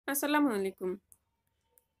আসসালামু আলাইকুম।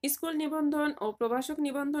 স্কুল নিবন্ধন ও প্রভাষক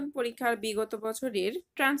নিবন্ধন পরীক্ষার বিগত বছরের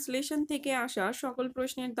ট্রান্সলেশন থেকে আসা সকল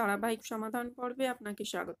প্রশ্নের ধারাবাহিক সমাধান পর্বে আপনাকে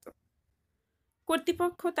স্বাগত।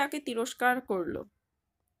 কর্তৃপক্ষ তাকে তিরস্কার করল।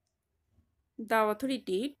 The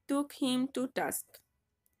authority took him to task.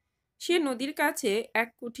 সে নদীর কাছে এক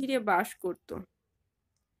কুঠিরে বাস করত।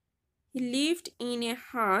 হি লিভড ইন এ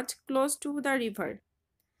হাট ক্লোজ টু দ্য রিভার।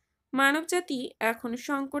 মানবজাতি এখন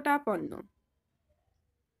সংকটাপন্ন।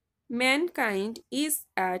 Mankind is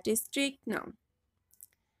at a Streak নাও।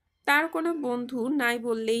 তার কোনো বন্ধু নাই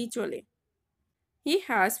বললেই চলে। He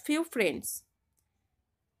has few friends.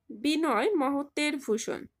 Binoy মহত্বের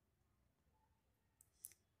Bhushan.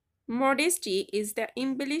 Modesty is the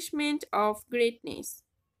এম্বেলিশমেন্ট of greatness.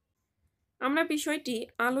 আমরা বিষয়টি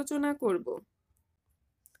আলোচনা করব।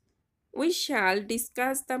 We shall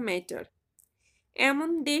discuss the matter. এমন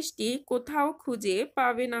দেশটি কোথাও খুঁজে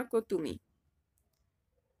পাবে না কো তুমি।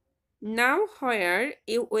 নাও where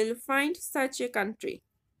you will find such a country.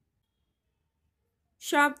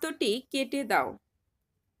 শব্দটি কেটে দাও।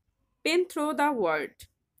 Pen through the word.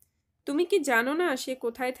 তুমি কি জানো না সে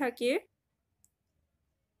কোথায় থাকে?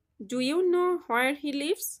 Do you know where he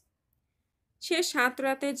lives? সে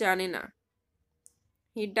সাঁতরাতে জানে না।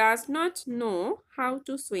 He does not know how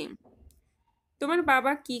to swim. তোমার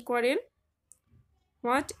বাবা কি করেন?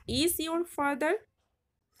 What is your father?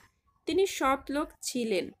 তিনি সৎ লোক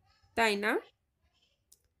ছিলেন, তাই না?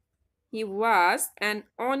 হি was an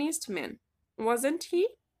honest man, wasn't হি?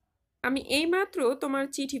 আমি এইমাত্র তোমার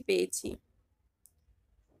চিঠি পেয়েছি।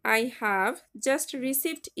 I have just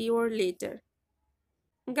received your letter.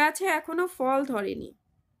 গাছে এখনো ফল ধরেনি।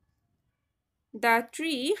 The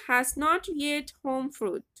tree has not yet home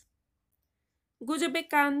fruit. গুজবে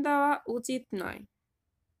কান দেওয়া উচিত নয়।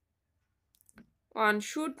 One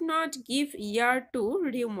should not give year two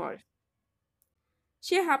rumour.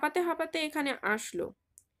 সে হাঁপাতে হাঁপাতে এখানে আসলো।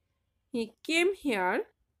 হি কেম হিয়ার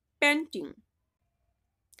প্যান্টিং।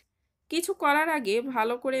 কিছু করার আগে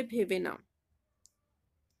ভালো করে ভেবে নাও।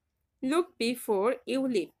 Look before you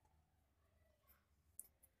leave.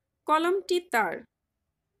 কলমটি তার।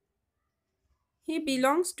 হি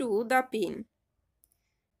belongs to the pen.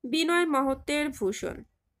 Binoy মহত্বের Bhushan.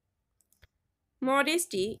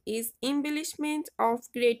 Modesty is এম্বেলিশমেন্ট of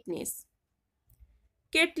greatness.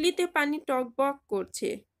 কেটলিতে পানি টকবক করছে।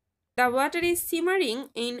 The water is simmering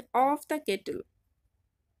in of the Kettle.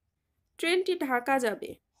 ট্রেনটি ঢাকা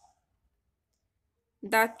যাবে।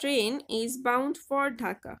 The train is bound for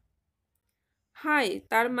Dhaka. হায়,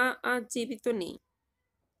 তার মা আজ জীবিত নেই।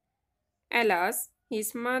 Alas, his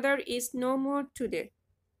mother is no more today.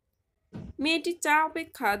 মেয়েটি চা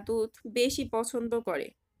অপেক্ষা দুধ বেশি পছন্দ করে।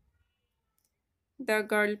 The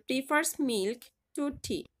girl prefers milk two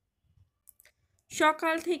টি।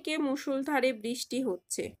 সকাল থেকে মুষলধারে বৃষ্টি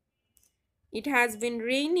হচ্ছে। It has been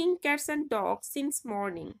raining cats and dogs since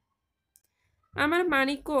morning. আমার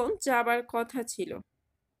মানিকগঞ্জ যাবার কথা ছিল।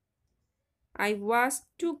 I was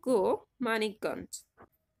to go Manikganj.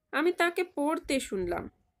 আমি তাকে পড়তে শুনলাম।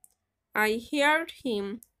 I heard him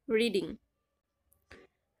reading.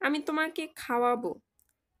 আমি তোমাকে খাওয়াবো।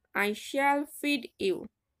 I shall feed you.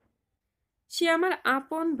 সে আমার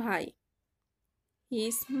আপন ভাই। He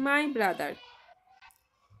is my brother.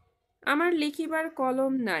 আমার লিখিবার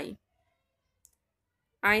কলম নাই।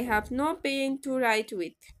 I have no pen two right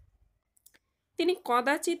with. তিনি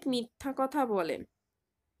কদাচিৎ মিথ্যা কথা বলেন।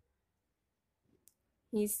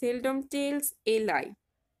 হি সেলডম টেলস এ লাই।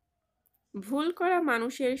 ভুল করা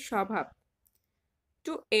মানুষের স্বভাব।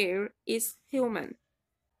 টু এর ইজ হিউম্যান।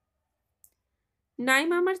 নাই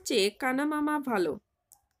মামার চেয়ে কানা মামা ভালো।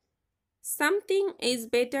 Something is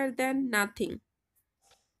better than nothing.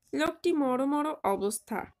 লোকটি মরো মরো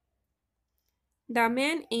অবস্থা। The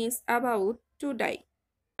man is about to die.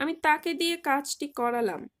 আমি তাকে দিয়ে কাজটি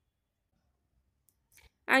করালাম।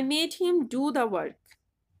 I made him do the work.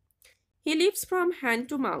 He lives from hand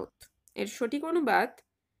to mouth. এর সঠিক অনুবাদ,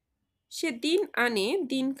 সে দিন আনে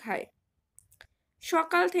দিন খায়।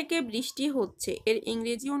 সকাল থেকে বৃষ্টি হচ্ছে, এর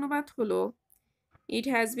ইংরেজি অনুবাদ হলো it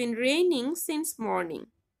has been raining since morning.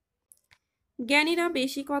 জ্ঞানীরা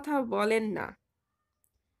বেশি কথা বলেন না।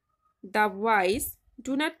 The wise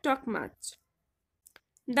do not talk much.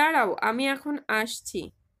 দাঁড়াও, আমি এখন আসছি।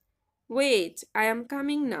 Wait, I am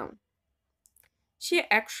coming now. সে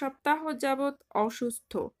এক সপ্তাহ যাবৎ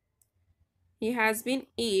অসুস্থ। He has been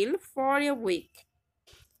ill for a week.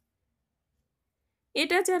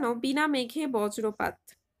 এটা যেন বিনা মেঘে বজ্রপাত।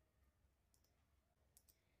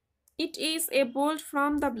 It is a bolt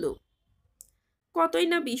from the blue. কতই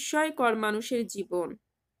না বিস্ময়কর মানুষের জীবন।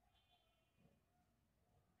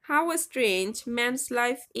 How strange man's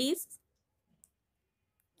life is.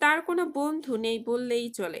 তার কোনো বন্ধু নেই বললেই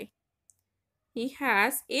চলে। He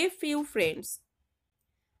has a few friends.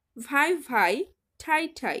 ভাই ভাই, ঠাই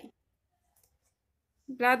ঠাই।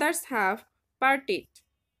 Brothers have parted.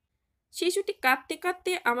 শিশুটি কাঁদতে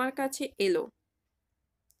কাঁদতে আমার কাছে এলো।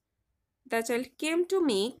 The child came to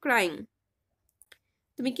me crying.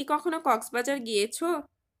 তুমি কি কখনো কক্সবাজার গিয়েছো?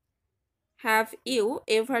 Have you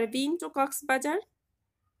ever been to Cox's Bazar?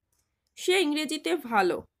 সে ইংরেজিতে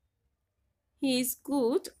ভালো। He is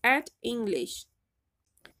good at English.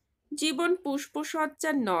 জীবন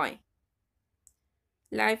পুষ্পসজ্জা নয়।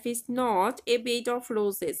 Life is not a bed of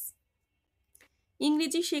roses.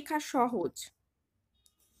 ইংরেজি শেখা সহজ।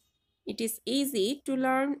 It is easy to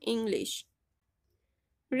learn English.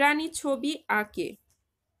 রানী ছবি আঁকে।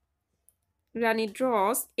 রানী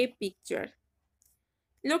draws a picture.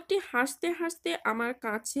 লোকটি হাসতে হাসতে আমার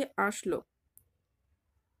কাছে আসলো।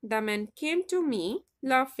 The man came to me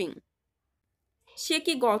laughing. সে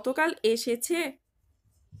কি গতকাল এসেছে?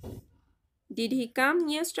 Did he come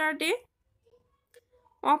yesterday?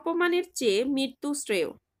 অপমানের চেয়ে মৃত্যু শ্রেয়।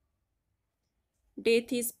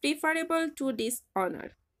 Death is preferable to dishonor.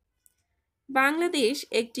 Bangladesh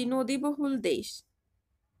একটি নদীবহুল দেশ।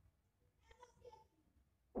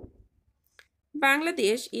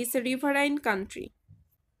 Bangladesh is a riverine country.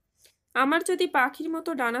 আমার যদি পাখির মতো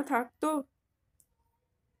ডানা থাকতো।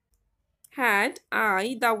 Had I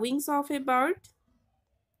the wings of a bird?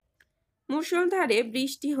 মুষলধারে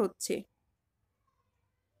বৃষ্টি হচ্ছে।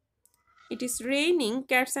 It is raining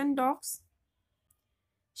cats and dogs.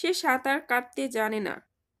 সে সাঁতার কাটতে জানে না।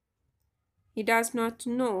 He does not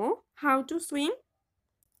know how to swim.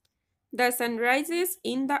 The sun rises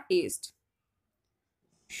in the east.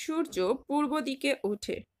 সূর্য পূর্ব দিকে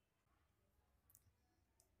ওঠে।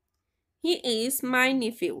 He is my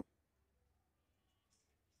nephew.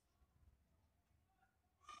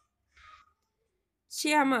 সে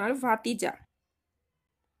আমার ভাতিজা।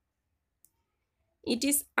 It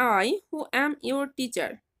is I who am your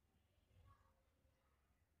teacher.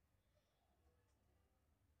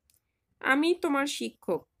 আমি তোমার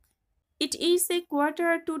শিক্ষক। It is a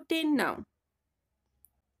 9:45 now.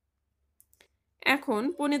 এখন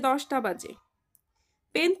 9:45 বাজে।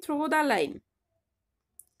 Pen through the line.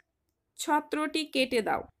 ছত্রটি কেটে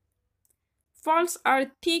দাও। Falls are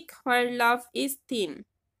thick where love is thin.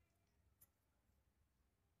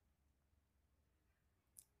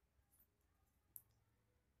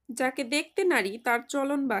 যাকে দেখতে নারী তার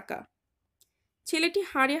চলন বাঁকা। ছেলেটি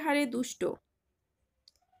হাড়ে হাড়ে দুষ্ট।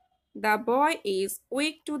 The boy is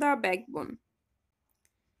weak to the backbone.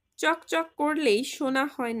 চকচক করলেই সোনা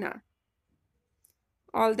হয় না।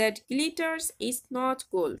 All that glitters is not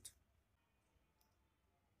gold.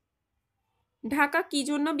 Dhaka কি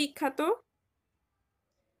জন্য বিখ্যাত?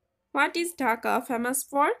 What is Dhaka famous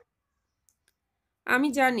for? আমি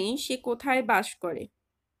জানি সে কোথায় বাস করে।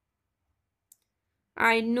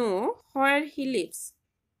 I know where he lives.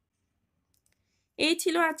 এই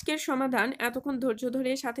ছিল আজকের সমাধান। এতক্ষণ ধৈর্য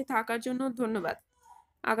ধরে সাথে থাকার জন্য ধন্যবাদ।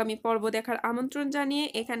 আগামী পর্ব দেখার আমন্ত্রণ জানিয়ে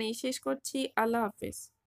এখানেই শেষ করছি। আল্লাহ হাফেজ।